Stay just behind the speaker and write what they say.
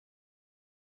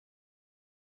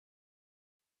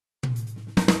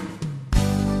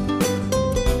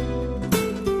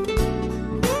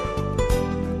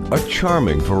A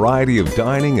charming variety of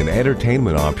dining and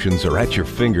entertainment options are at your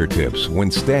fingertips when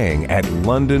staying at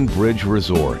London Bridge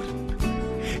Resort.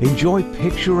 Enjoy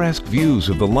picturesque views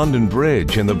of the London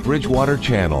Bridge and the Bridgewater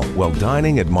Channel while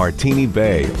dining at Martini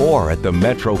Bay or at the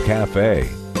Metro Cafe.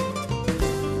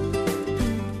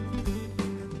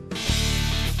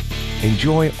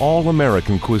 Enjoy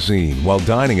all-American cuisine while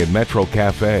dining at Metro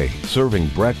Cafe, serving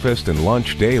breakfast and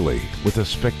lunch daily with a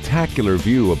spectacular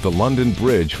view of the London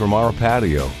Bridge from our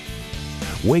patio.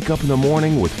 Wake up in the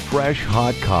morning with fresh,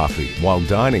 hot coffee while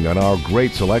dining on our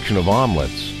great selection of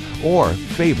omelets or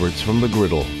favorites from the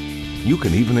griddle. You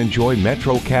can even enjoy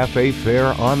Metro Cafe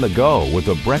fare on the go with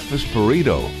a breakfast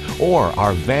burrito or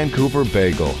our Vancouver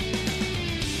bagel.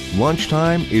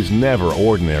 Lunchtime is never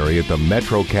ordinary at the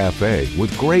Metro Cafe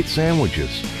with great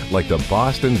sandwiches like the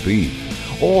Boston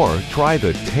Beef, or try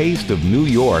the Taste of New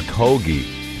York hoagie.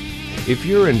 If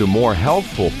you're into more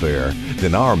healthful fare,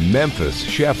 then our Memphis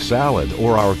Chef Salad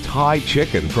or our Thai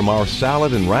chicken from our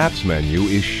Salad and Wraps menu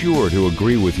is sure to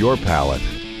agree with your palate.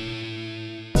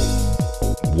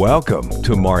 Welcome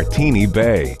to Martini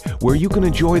Bay, where you can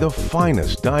enjoy the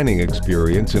finest dining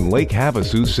experience in Lake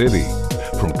Havasu City.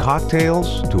 From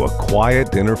cocktails to a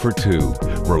quiet dinner for two,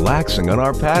 relaxing on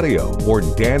our patio, or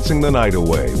dancing the night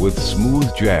away with smooth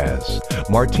jazz,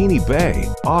 Martini Bay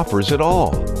offers it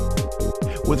all.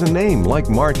 With a name like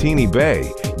Martini Bay,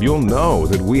 you'll know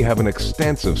that we have an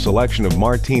extensive selection of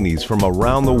martinis from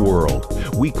around the world.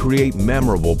 We create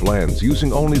memorable blends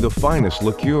using only the finest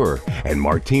liqueur, and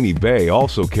Martini Bay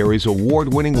also carries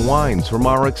award-winning wines from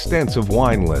our extensive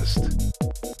wine list.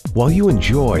 While you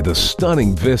enjoy the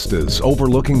stunning vistas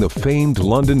overlooking the famed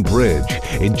London Bridge,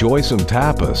 enjoy some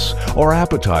tapas or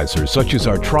appetizers such as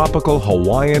our tropical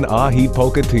Hawaiian ahi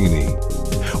pocatini.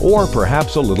 Or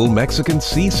perhaps a little Mexican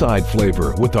seaside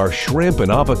flavor with our shrimp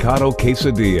and avocado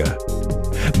quesadilla.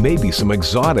 Maybe some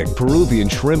exotic Peruvian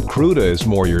shrimp cruda is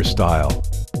more your style.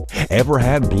 Ever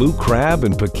had blue crab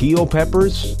and piquillo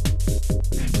peppers?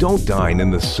 Don't dine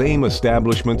in the same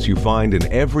establishments you find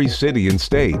in every city and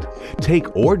state.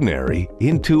 Take ordinary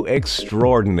into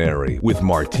extraordinary with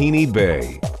Martini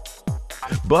Bay.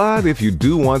 But if you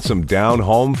do want some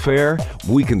down-home fare,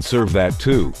 we can serve that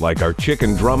too, like our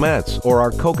chicken drumettes or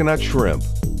our coconut shrimp.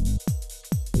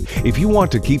 If you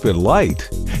want to keep it light,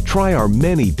 try our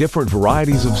many different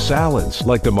varieties of salads,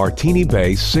 like the Martini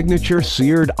Bay signature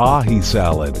seared ahi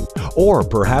salad, or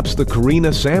perhaps the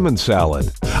Carina salmon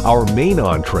salad. Our main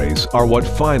entrees are what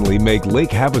finally make Lake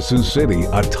Havasu City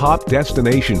a top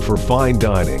destination for fine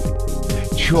dining.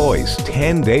 Choice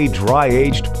 10-day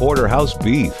dry-aged porterhouse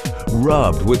beef,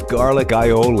 rubbed with garlic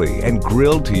aioli and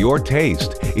grilled to your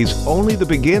taste, is only the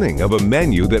beginning of a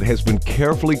menu that has been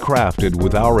carefully crafted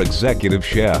with our executive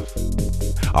chef.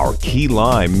 Our key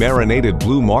lime marinated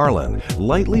blue marlin,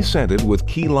 lightly scented with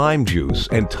key lime juice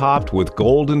and topped with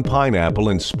golden pineapple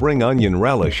and spring onion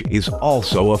relish, is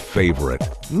also a favorite.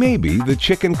 Maybe the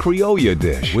chicken criolla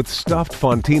dish with stuffed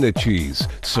fontina cheese,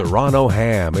 serrano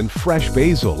ham, and fresh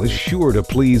basil is sure to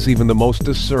please even the most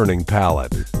discerning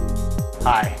palate.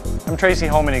 Hi, I'm Tracy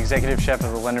Holman, Executive Chef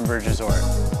of the London Bridge Resort.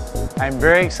 I'm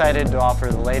very excited to offer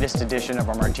the latest edition of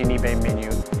our Martini Bay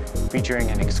menu, featuring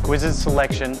an exquisite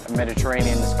selection of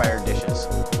Mediterranean-inspired dishes.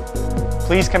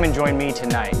 Please come and join me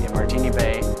tonight in Martini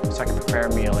Bay so I can prepare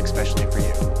a meal especially for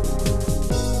you.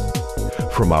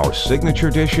 From our signature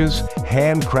dishes,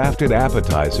 handcrafted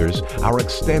appetizers, our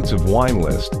extensive wine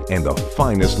list, and the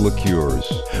finest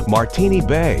liqueurs, Martini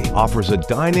Bay offers a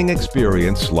dining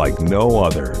experience like no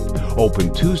other.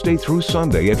 Open Tuesday through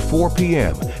Sunday at 4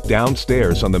 p.m.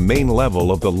 downstairs on the main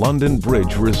level of the London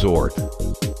Bridge Resort.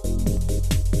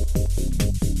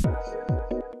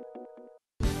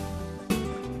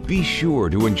 Be sure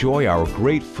to enjoy our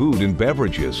great food and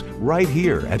beverages right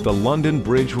here at the London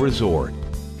Bridge Resort.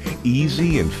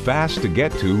 Easy and fast to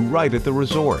get to right at the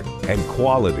resort, and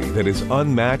quality that is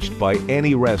unmatched by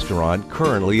any restaurant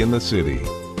currently in the city.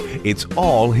 It's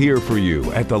all here for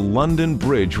you at the London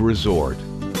Bridge Resort.